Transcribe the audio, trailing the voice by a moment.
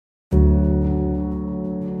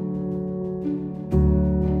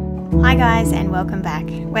Hi guys, and welcome back.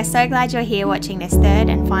 We're so glad you're here watching this third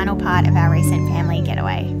and final part of our recent family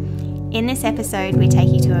getaway. In this episode, we take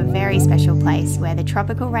you to a very special place where the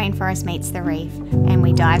tropical rainforest meets the reef, and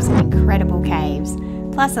we dive some incredible caves,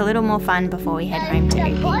 plus a little more fun before we head home to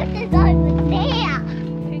EP.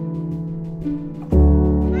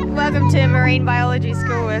 Welcome to Marine Biology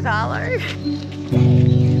School with Arlo.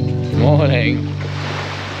 Morning.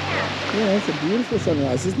 Yeah, it's a beautiful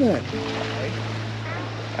sunrise, isn't it?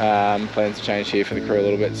 Plans to change here for the crew a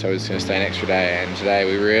little bit, so we're just going to stay an extra day, and today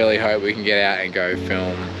we really hope we can get out and go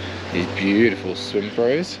film these beautiful swim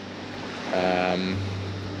throughs.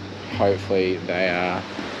 Hopefully they are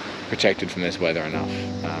protected from this weather enough.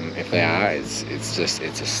 If they are, it's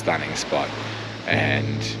a stunning spot,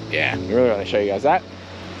 and yeah, we really want to show you guys that.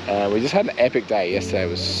 We just had an epic day yesterday. It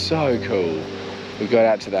was so cool. We got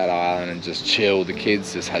out to that island and just chilled. The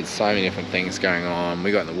kids just had so many different things going on.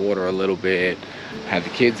 We got in the water a little bit, had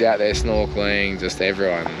the kids out there snorkeling, just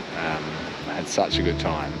everyone had such a good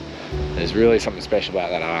time. There's really something special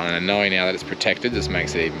about that island, and knowing now that it's protected just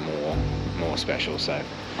makes it even more special. So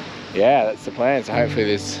yeah, that's the plan. So hopefully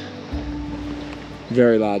this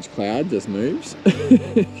very large cloud just moves,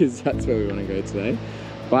 because that's where we want to go today.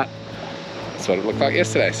 But that's what it looked like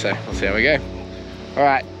yesterday, so we'll see how we go. All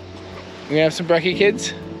right. We're gonna have some brekkie,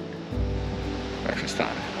 kids. Breakfast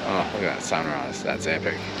time. Oh, look at that sunrise. That's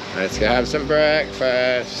epic. Let's go have some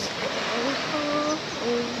breakfast.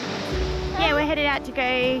 Yeah, we're headed out to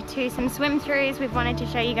go to some swim throughs. We've wanted to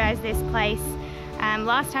show you guys this place.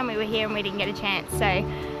 Last time we were here and we didn't get a chance, so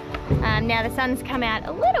now the sun's come out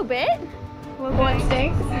a little bit. What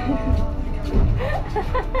stinks?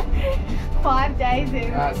 5 days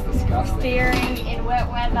of steering in wet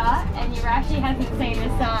weather, and Yurashi hasn't seen the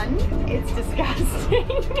sun. It's disgusting.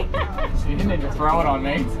 So you didn't need to throw it on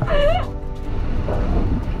me.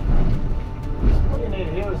 What you need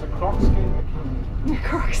here is a croc skin bikini. A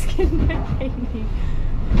croc skin bikini.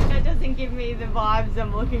 That doesn't give me the vibes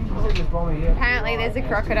I'm looking for. Apparently there's a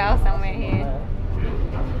crocodile somewhere here.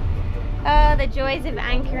 Oh, the joys of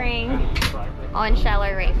anchoring on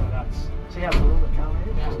shallow reef. See how little it comes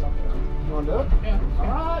in? You want to do it? Yeah.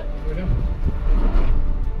 Alright. We do.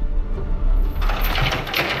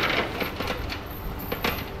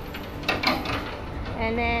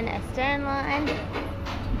 And then a stern line.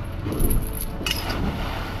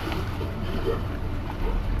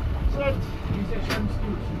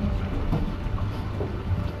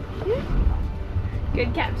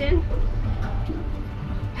 Good, Captain.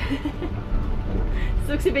 This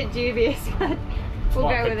looks a bit dubious, but we'll go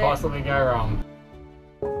with it. What could possibly go wrong?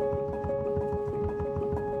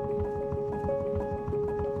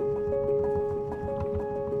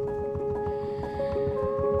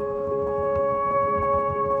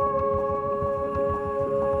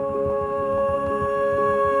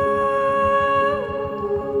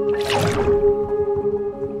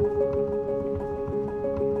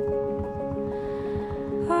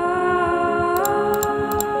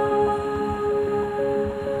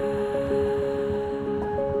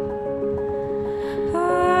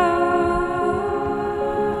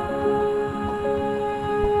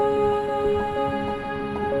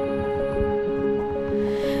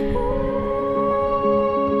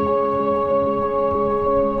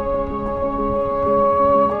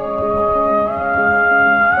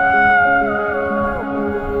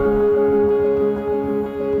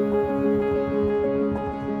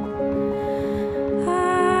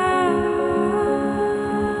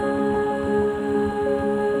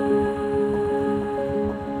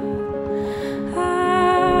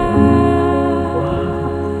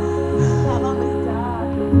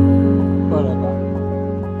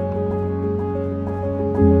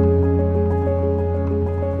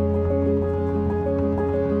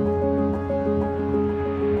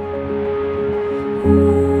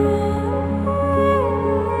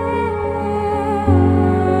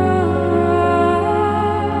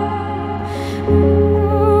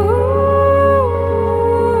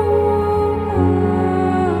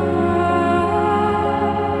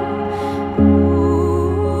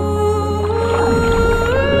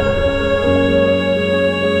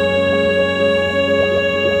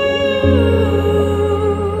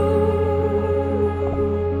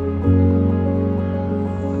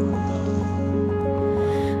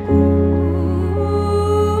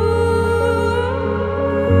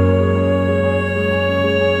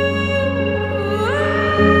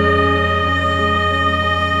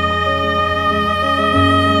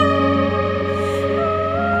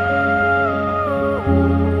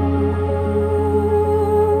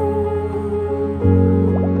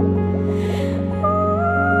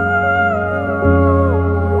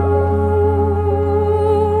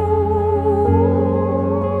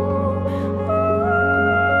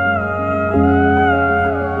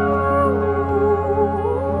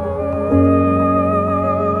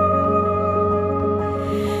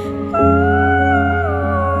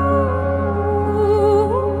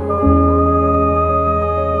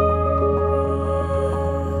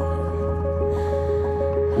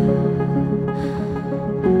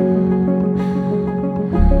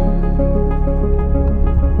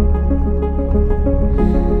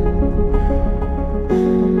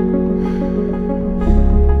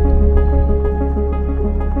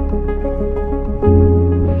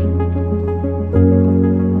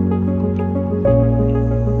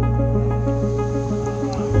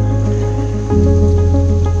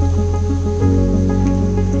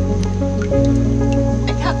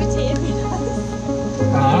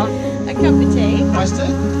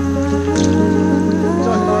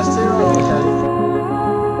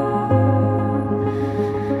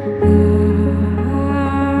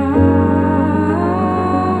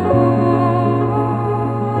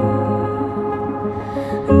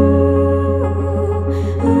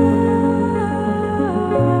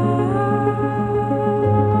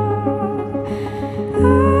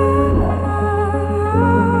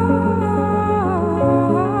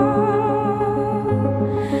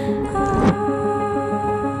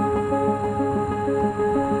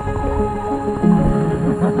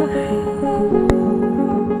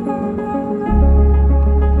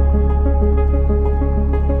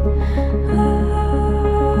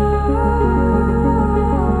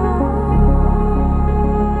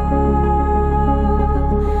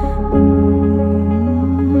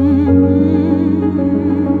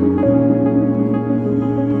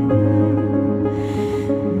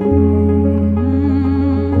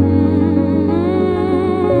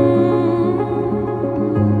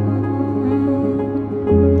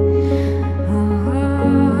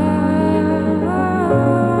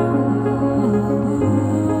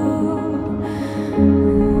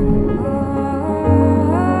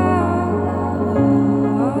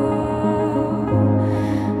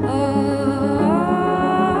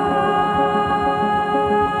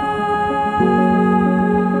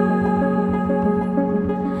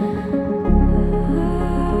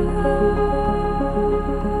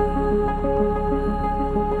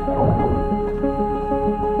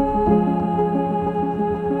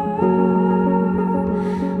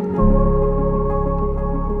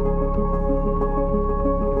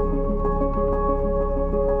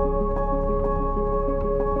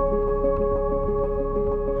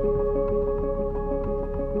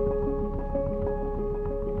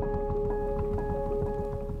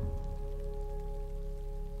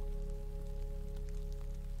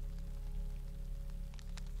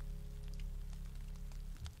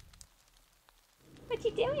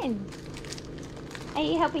 What you doing? Are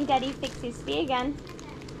you helping Daddy fix his spear gun?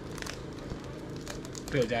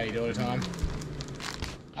 Do it, Daddy, all the time.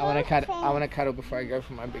 I want to cuddle before I go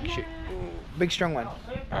for my big shoot. Big strong one.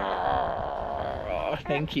 Oh,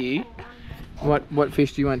 thank you. What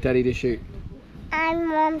fish do you want Daddy to shoot? I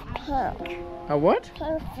want pink. A what?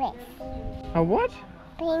 Pink fish. A what?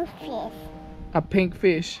 Pink fish. A pink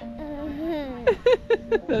fish.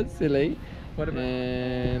 Mm-hmm. That's silly. What about?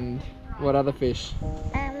 And what other fish?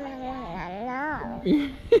 I don't know.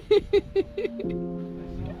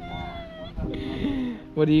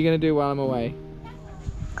 What are you going to do while I'm away?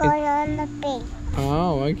 Go on the beach.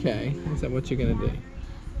 Oh, okay. Is that what you're going to do?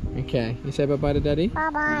 Okay. You say bye-bye to Daddy?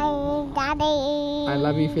 Bye-bye, Daddy. I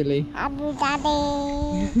love you, Philly. Love you,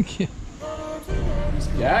 Daddy.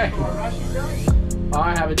 Yeah.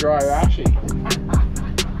 I have a dry rashi.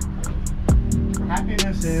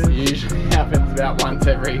 Happiness is. Usually happens about once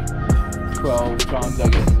every 12 times I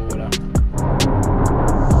get in the water.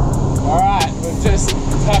 Alright, we've just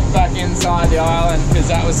tucked back inside the island because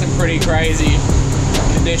that was some pretty crazy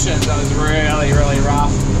conditions. That was really, really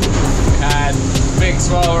rough. We had big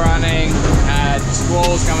swell running, had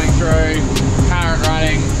squalls coming through, current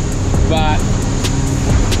running, but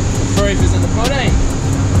the proof is in the pudding.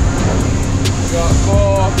 We've got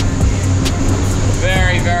 4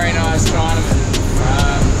 very, very nice Chinamen.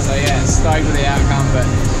 So yeah, stoked with the outcome, but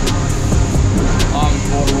I'm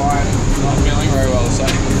borderline not feeling very well, so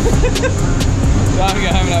time to go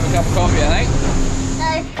home and have a cup of coffee, I think.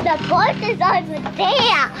 The boat is over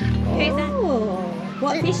there. Who's that? Oh,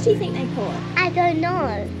 what fish do you think they caught? I don't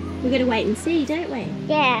know. We're going to wait and see, don't we?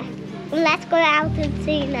 Yeah. Let's go out and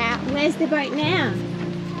see now. Where's the boat now?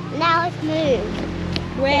 Now it's moved.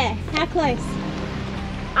 Where? How close?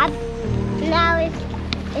 Now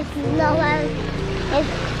it's lower.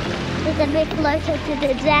 It's a bit closer to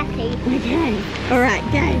the jetty. Okay. Alright,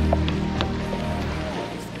 go.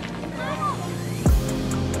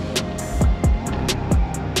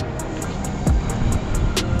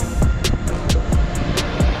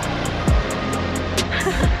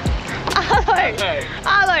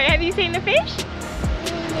 Arlo, have you seen the fish?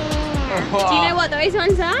 Yeah. Do you know what those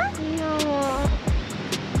ones are? No.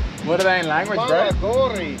 What are they in language, bro?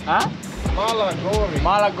 Malagori. Huh? Malagori.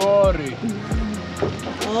 Malagori.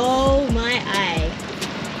 Oh my eye.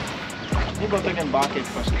 You go take a bucket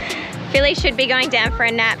first. Philly should be going down for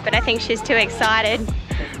a nap, but I think she's too excited.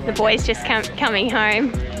 The boy's just coming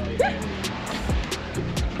home.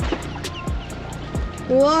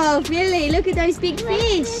 Whoa, Philly, look at those big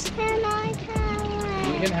fish. Can I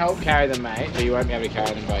You can help carry them, mate, but you won't be able to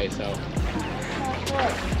carry them by yourself.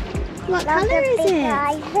 What colour is it?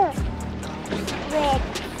 Red.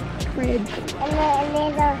 Red. And then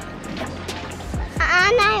little.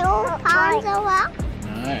 And I all arms are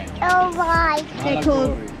No. all white. They're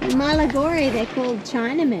called Malagori, they're called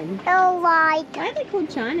Chinamen. All white. Why are they called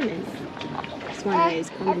Chinamen? It's one of those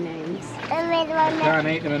common names. The middle one. You can't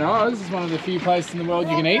eat them in Oz. It's one of the few places in the world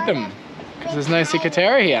you can eat them. Because there's no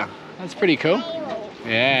cicatera here. That's pretty cool.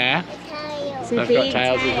 Yeah. It's a They've got big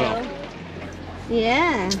tails as tail. well.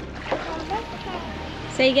 Yeah.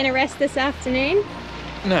 So you're going to rest this afternoon?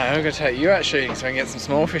 No, I'm going to take you out shooting so I can get some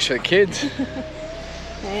small fish for the kids.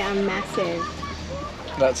 They are massive.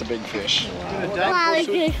 That's a big fish. Wow, it's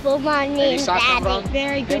good for money, Daddy.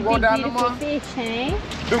 Very good, Go big, down beautiful the fish, hey?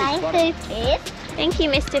 Thank you, fish. Thank you,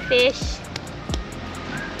 Mr. Fish.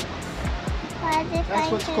 Why is it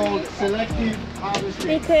That's what's called selective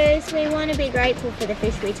harvesting. Because we want to be grateful for the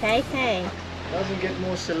fish we take, hey? Doesn't get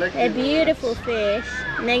more selective. They're beautiful fish,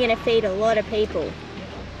 and they're going to feed a lot of people,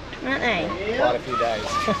 aren't they? Quite a few days.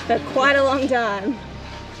 For quite a long time.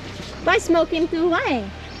 By smoking through way.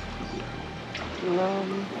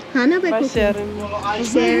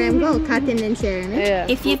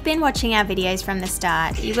 If you've been watching our videos from the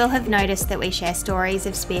start, you will have noticed that we share stories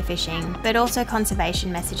of spearfishing, but also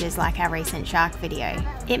conservation messages like our recent shark video.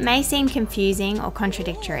 It may seem confusing or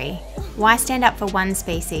contradictory. Why stand up for one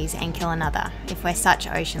species and kill another if we're such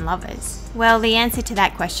ocean lovers? Well, the answer to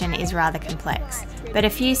that question is rather complex, but a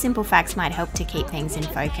few simple facts might help to keep things in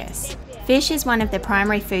focus. Fish is one of the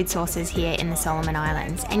primary food sources here in the Solomon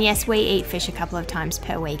Islands, and yes, we eat fish a couple of times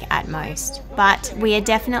per week at most. But we are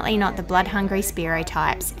definitely not the blood-hungry Spearo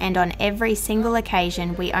types, and on every single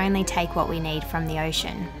occasion we only take what we need from the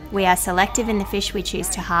ocean. We are selective in the fish we choose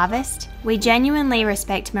to harvest. We genuinely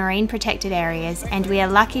respect marine protected areas, and we are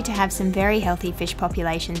lucky to have some very healthy fish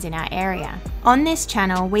populations in our area. On this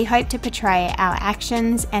channel, we hope to portray our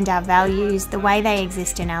actions and our values the way they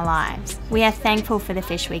exist in our lives. We are thankful for the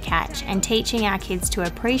fish we catch, and teaching our kids to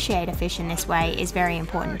appreciate a fish in this way is very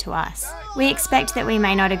important to us. We expect that we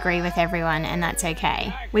may not agree with everyone, and that's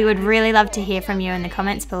okay. We would really love to hear from you in the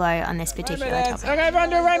comments below on this particular topic. Okay, everyone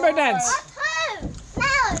do a rainbow dance.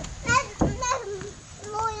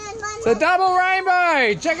 It's a double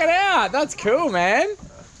rainbow! Check it out! That's cool, man!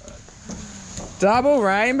 Double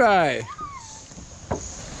rainbow!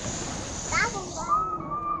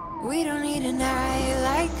 We don't need a night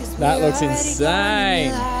like this. That looks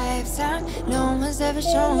insane! No one's ever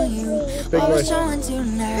shown you Big what we're voice. showing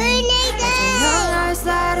tonight. Young eyes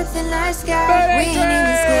light up the night sky. We ain't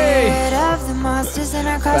even scared of the monsters in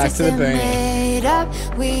our cars. Back to the Buni. Made up.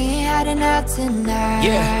 We ain't hiding out tonight.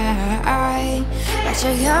 Let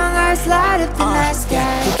your young eyes light up the night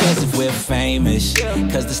sky. Who cares if we're famous?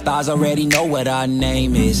 Cause the stars already know what our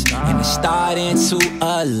name is. And it's starting to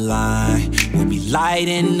align. We'll be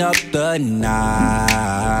lighting up the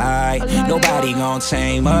night. Nobody gon'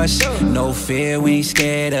 tame us. No fear, we ain't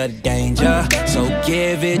scared of danger. So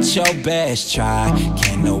give it your best try.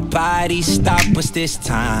 Can't nobody stop us this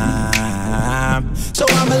time. So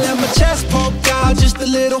I'ma let my chest poke out just a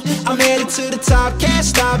little. I'm headed to the top, can't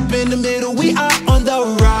stop in the middle. We are on the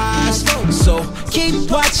rise, so keep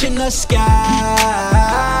watching the skies.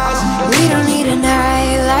 We don't need a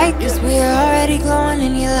night like this. We're already glowing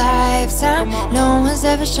in your lifetime. No one's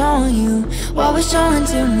ever shown you what we're showing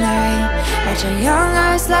tonight. Let your young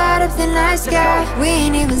eyes light up the night sky. We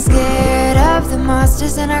ain't even scared of the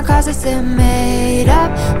monsters in our closets. They're made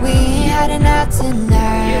up. We ain't hiding out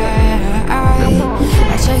tonight.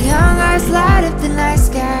 Let your young eyes light up the night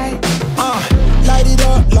sky. Light it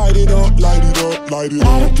up, light it up, light it up, light it up.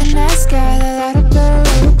 Light up the night sky, light up the.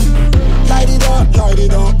 Light it up, light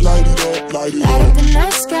it up, light it up, light it Light up. up the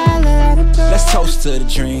night sky, light up the. Let's toast to the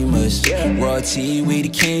dreamers. Royalty, we the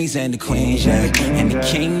kings and the queens, yeah. And the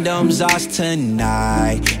kingdom's ours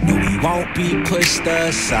tonight. No, we won't be pushed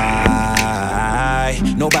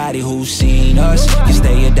aside. Nobody who's seen us can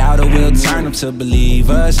stay a doubt or we'll turn them to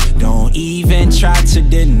believers. Don't even try to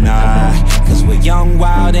deny, cause we're young,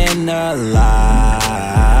 wild, and alive.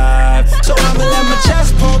 So I'ma let my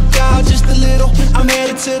chest poke out just a little. I'm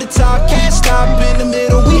headed to the top, can't stop in the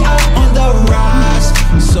middle. We are on the rise,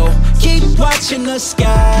 so keep watching the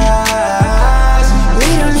skies. We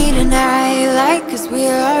don't need a night like cause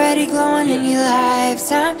we're already glowing in your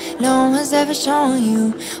lifetime. No one's ever shown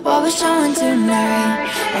you what we're showing tonight.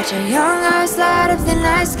 Let your young eyes light up the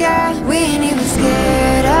night sky. We ain't even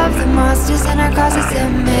scared of the monsters in our closets. They're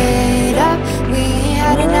made up. We ain't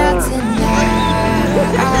hiding out tonight.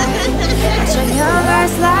 Let your young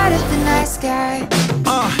eyes light up the night sky.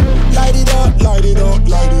 Light it up, light it up,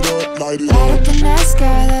 light it up, light it Light up. up the night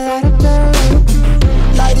sky, light up the.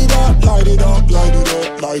 Light it up, light it up, light it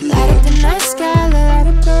up, light it Light up. up the night sky, light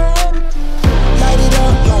up the. Light it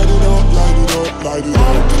up, light it up, light it up, light it Light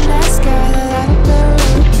up. up the night sky, light up the.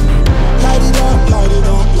 Light it up, light it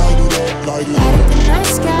up, light it up, light it Light up. up the night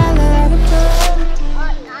sky, light up the.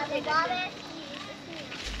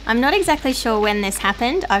 I'm not exactly sure when this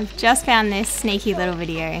happened. I've just found this sneaky little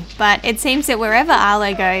video, but it seems that wherever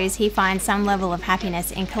Arlo goes, he finds some level of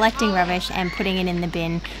happiness in collecting rubbish and putting it in the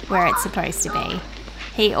bin where it's supposed to be.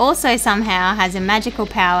 He also somehow has a magical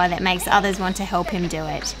power that makes others want to help him do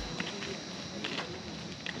it.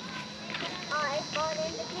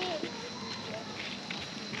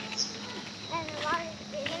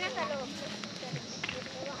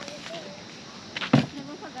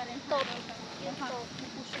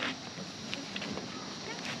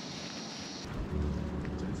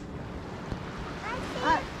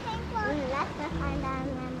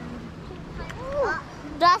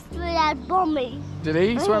 That's through that Buni. Did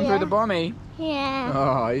he swim through the Buni? Yeah.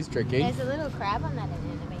 Oh, he's tricky. There's a little crab on that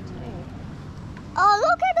anemone too. Oh,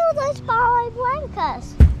 look at all those power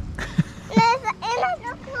blankets. There's in a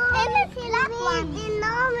black one. In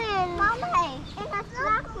Norman. Mommy, in a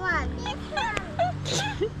black one.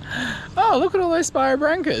 Oh, look at all those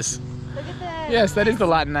spirobrancas. Look at the... Yes, that is the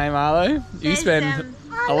Latin name, Arlo. You There's, spend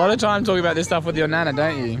a lot of time talking about this stuff with your nana,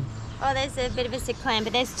 don't you? Oh, there's a bit of a sick clam,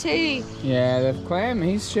 but there's two. Yeah, the clam,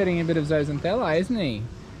 he's shedding a bit of zooxanthellae, isn't he?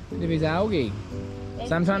 A bit of his algae.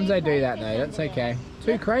 Sometimes they do that though, that's okay.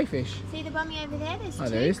 Two crayfish. See the bummy over there? There's Oh,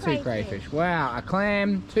 there is two crayfish. Wow, a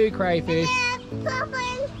clam, two crayfish.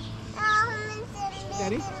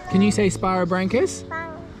 Daddy? Can you say spirobrancas?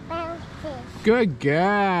 Good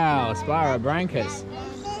girl, spirobrancas.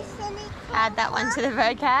 add that one to the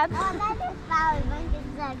vocab.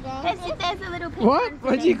 There's a little pink What? one.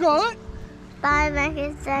 What'd you call it?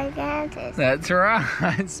 Spirobrachus gigantus. That's right,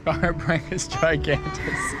 Spirobrachus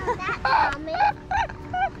gigantus. That's mommy.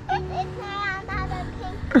 It's another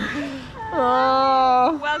pink.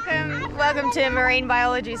 Oh. Welcome to Marine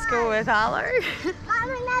Biology School with Arlo.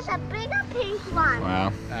 Mommy, that's a bigger pink one.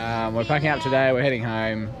 Wow. We're packing up today. We're heading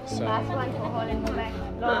home. So.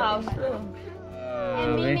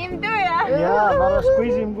 Yeah, but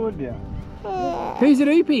squeeze him good, yeah. Who's it,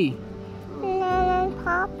 Oopie? Mama and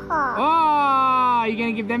Papa. Oh, you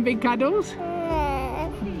gonna give them big cuddles? Oh.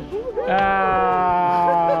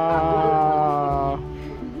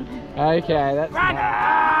 Okay, that's. I'm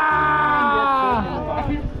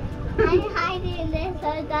hiding this so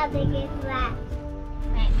that they get wet.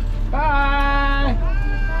 Bye.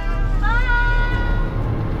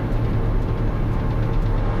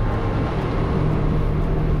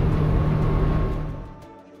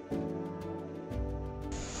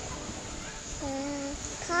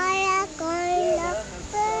 Kaya going up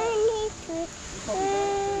Buni Tree,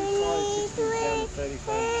 Buni Tree,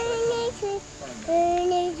 Buni Tree,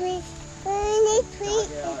 Buni Tree, Buni Tree.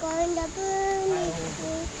 We're going to Buni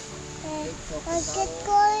Tree. Let's get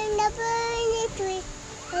going to Buni Tree.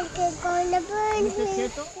 Let's get going to Buni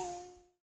Tree.